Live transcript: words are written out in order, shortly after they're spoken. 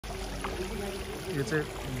यो चाहिँ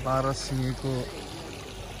बारासिङेको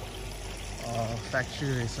फ्याक्ट्री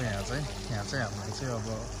रहेछ। यहाँ चाहिँ हामीले चाहिँ अब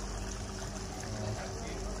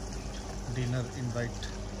डिनर इन्भाइट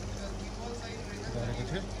गरेको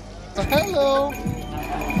थियो। हेलो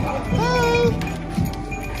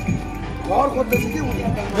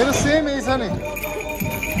मेरो सेम यही छ नि।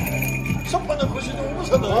 सबभन्दा खुसी त हुनु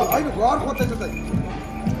छ त हैन घर खोज्दैछ त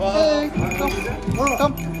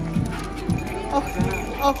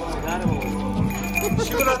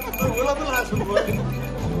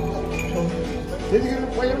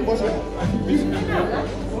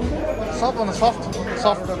सबभन्दा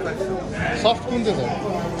सफ्ट कुन चाहिँ छ?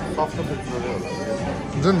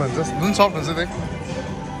 जुन भन्छ जुन सफ्ट हुन्छ त्यही।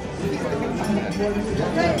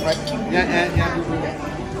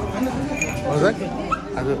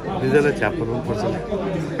 आज रिजल्ट छ्याप्नु पर्छ।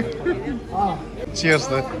 चियर्स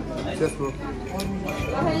त। Chess bro.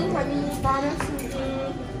 हामी बारासिङे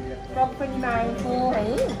कम्पनीमा आएको है।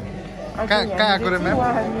 कहाँ आएको रे म्याम?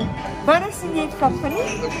 बारासिङे company,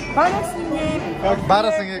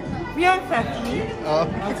 बारासिङे beer factory.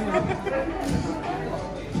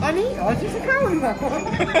 अनि हजुर चाहिँ कहाँ हुनुभएको?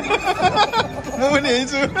 म पनि यहीँ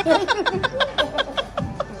छु।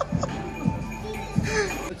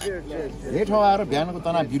 यही ठाउँ आएर बिहानको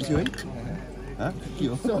तनाव बिर्स्यो है? के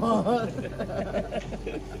हो?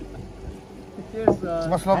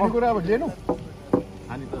 मसला कुरा अब लिएनौ?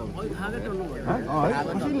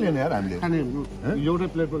 कसरी लिने यार हामीले? एउटै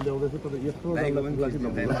प्लेटमा ल्याउँदैछु तर यत्रो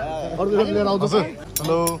अरू लिएर आउँदैछ।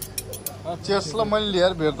 हेलो चियर्स ल। मैले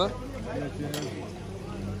लिएर बियर त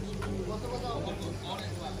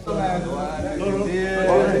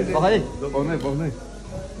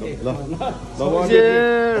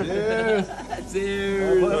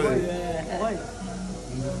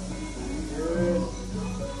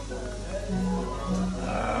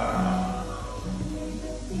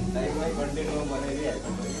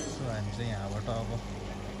हामी चाहिँ यहाँबाट अब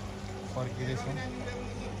फर्किँदैछौँ।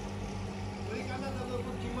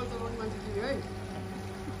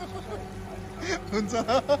 हुन्छ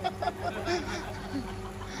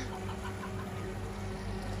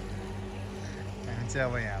हामी चाहिँ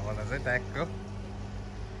अब यहाँबाट चाहिँ ट्याक्क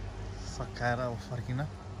सकाएर अब फर्किन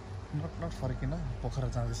नट फर्किन पोखरा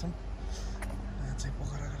जाँदैछौँ। यहाँ चाहिँ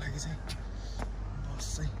पोखराको लागि चाहिँ बस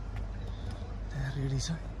चाहिँ त्यहाँ रेडी छ।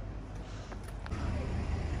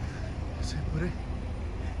 चाहिँ पुरै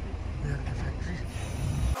बियरको फ्याक्ट्री।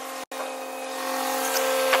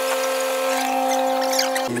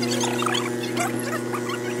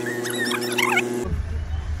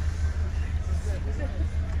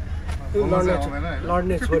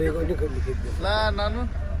 लड्ने छोडेको नि ला नानु।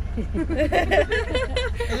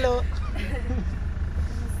 हेलो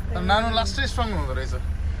नानु लास्टै स्ट्रङ हुँदो रहेछ,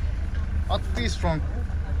 अति स्ट्रङ।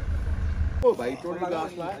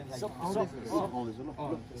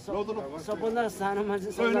 सबभन्दा सानो मान्छे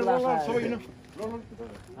सबभन्दा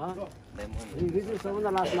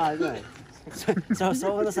लास्टमा आयो।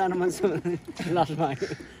 सबभन्दा सानो मान्छे लास्टमा आयो।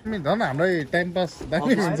 झन् हामीलाई टाइम पास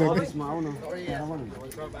दामी हुन्छ। आउनु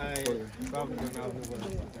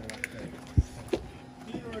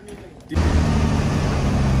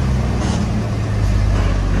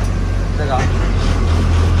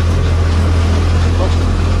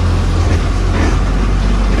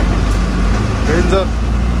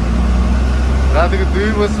रातिको 2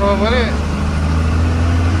 बजीसम्म पनि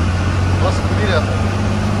बस कुदिरहेको छ।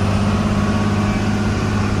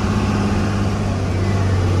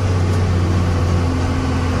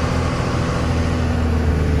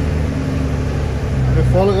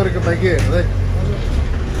 फलो गरेको बाइक हेर्दै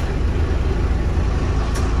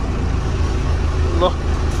ल।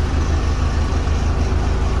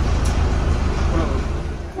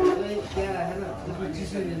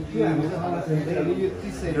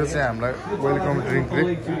 यो चाहिँ हामीलाई वेलकम ड्रिङ्क रे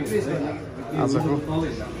आजको।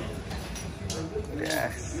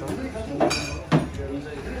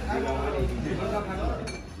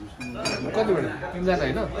 कति बेला 3 जना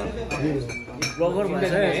होइन? ब्लगर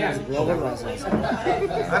भएछ ब्लगर भएछ।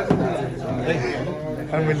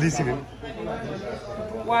 मैले लिसिकेँ।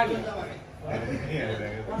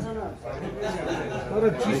 तर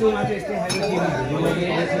चिसोमा चाहिँ यस्तै खालको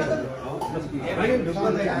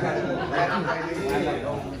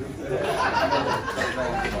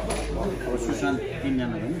सुशान्त 3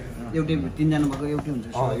 जना होइन? एउटै 3 जना भएको एउटै हुन्छ।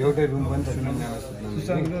 एउटै रुम पनि छ।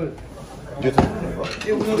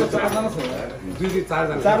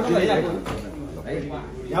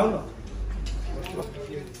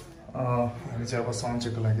 हामी चाहिँ अब साउन्ड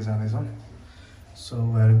चेकको लागि जाँदैछौँ। So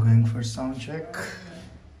we are going for sound check.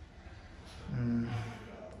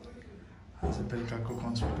 आज बेलुकाको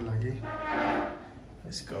कन्सर्टको लागि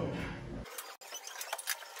लेट्स गो।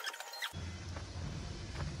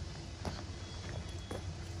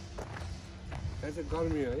 चाहिँ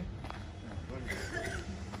गर्मी है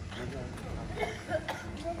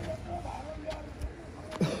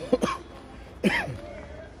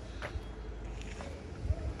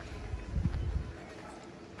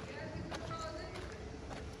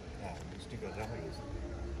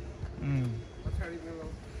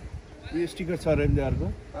यो स्टिकर छ र नि अर्को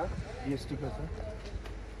यो स्टिकर छ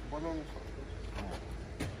बनाउनु छ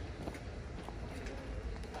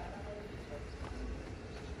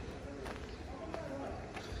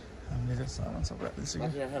हामीले सामान सबै हालिसक्यो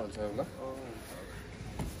हुन्छ ल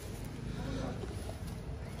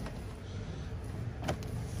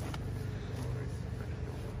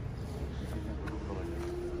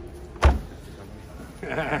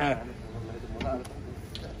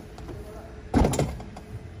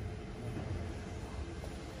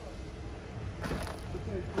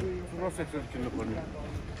सेक्सन किन्नु पर्ने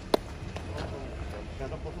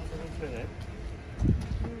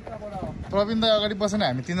प्रवीण दाइ अगाडि बसेन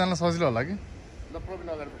हामी तिनजनालाई सजिलो होला कि ल प्रवीण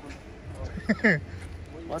अगाडि बस्नु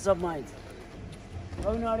वाट्सएप माइज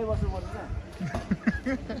प्रवीण अगाडि बस्नु पर्छ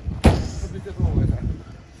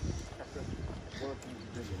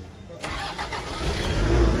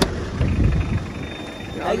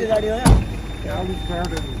गाडी गाडी हो यहाँ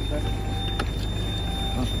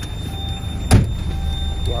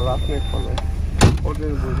आफ्नै खोला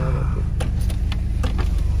ओर्डिनरी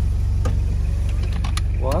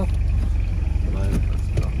बोल्नु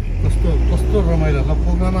कस्तो रमाइलो ल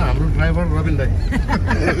पोखरामा हाम्रो ड्राइभर रविन दाइ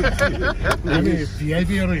हामी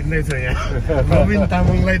भिआइपीहरू हिँड्दैछ यहाँ रविन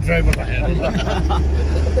तामाङलाई ड्राइभर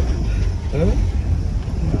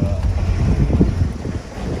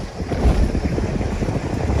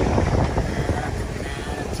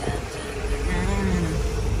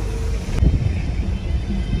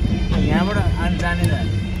यहाँबाट अनि जाने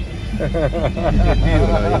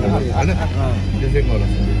त्यसैको होला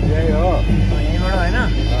यही हो यहीँबाट होइन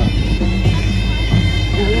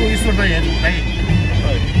ईश्वर दाइ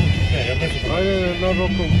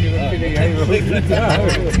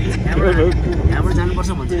यहाँबाट जानुपर्छ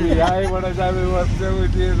भन्छ यहीँबाट जानु पर्छ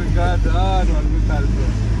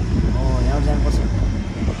यहाँबाट जानुपर्छ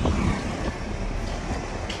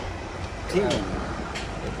ठिक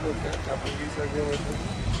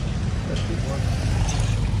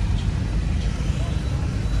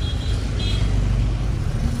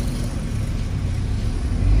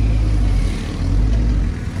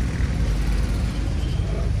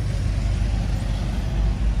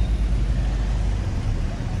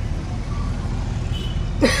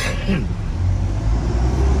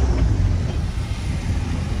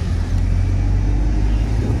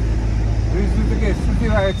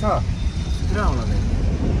सुतिरहेको छ सुतिर आउला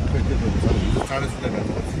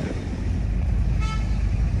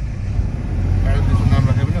नाम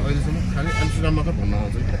राखे पनि अहिलेसम्म खालि एम्स्टर्डम मात्र भन्न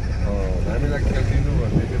आउँछ हामीलाई खेलिदिनु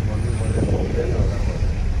भन्ने चाहिँ भन्नु पर्दैन होला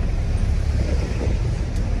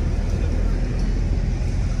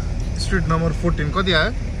स्ट्रिट नम्बर 14 कति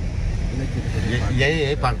आयो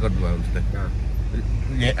यही पार्क गर्नुभयो हुन्छ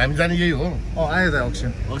हामी जाने यही हो आयो त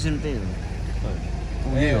अक्सन अक्सन त्यही हो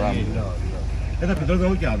यही हो यता भित्र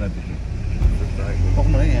जाउँ कि आधा भित्र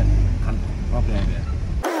पक्नु है यहाँ खानु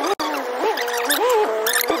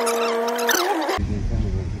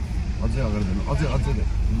अझै अगाडि जानु अझै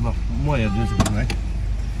ल म हेरिदिन्छु है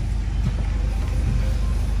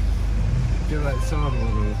त्यसलाई सहर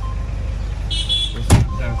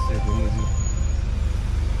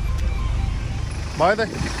भयो त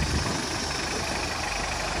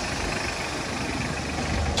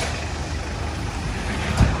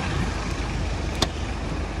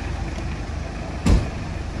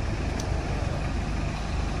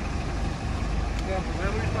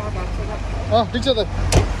ठिक छ त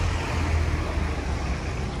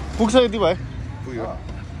पुग्छ यति भयो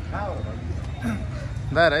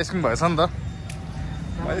दाएर आइसक्रिम भएछ नि त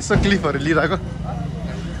यसो क्लिपहरू लिइरहेको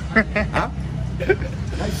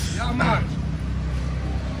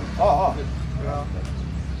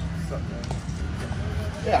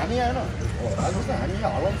हामी आएन हामी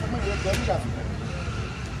हलमसम्म वेट गरिरहेको छौँ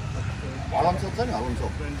हलमसक छ नि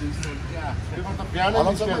हलमसक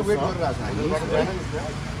हलमसम्म वेट गरिरहेको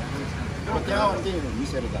छौँ त्यहाँ त्यही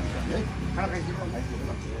मिसेर जान्छ है खाना खाइसक्यो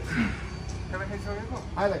खाना खाइसकेको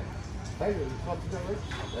अहिले दाइ सब्जी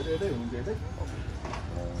यतै हुन्छ यतै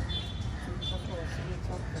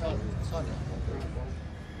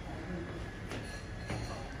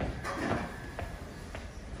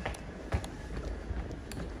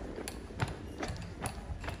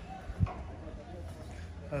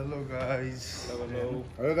हेलो गाइस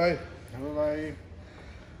हेलो दाइ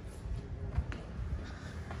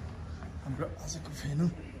हाम्रो आजको भेन्यू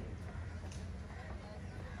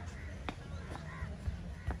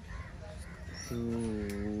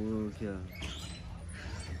त्यो क्या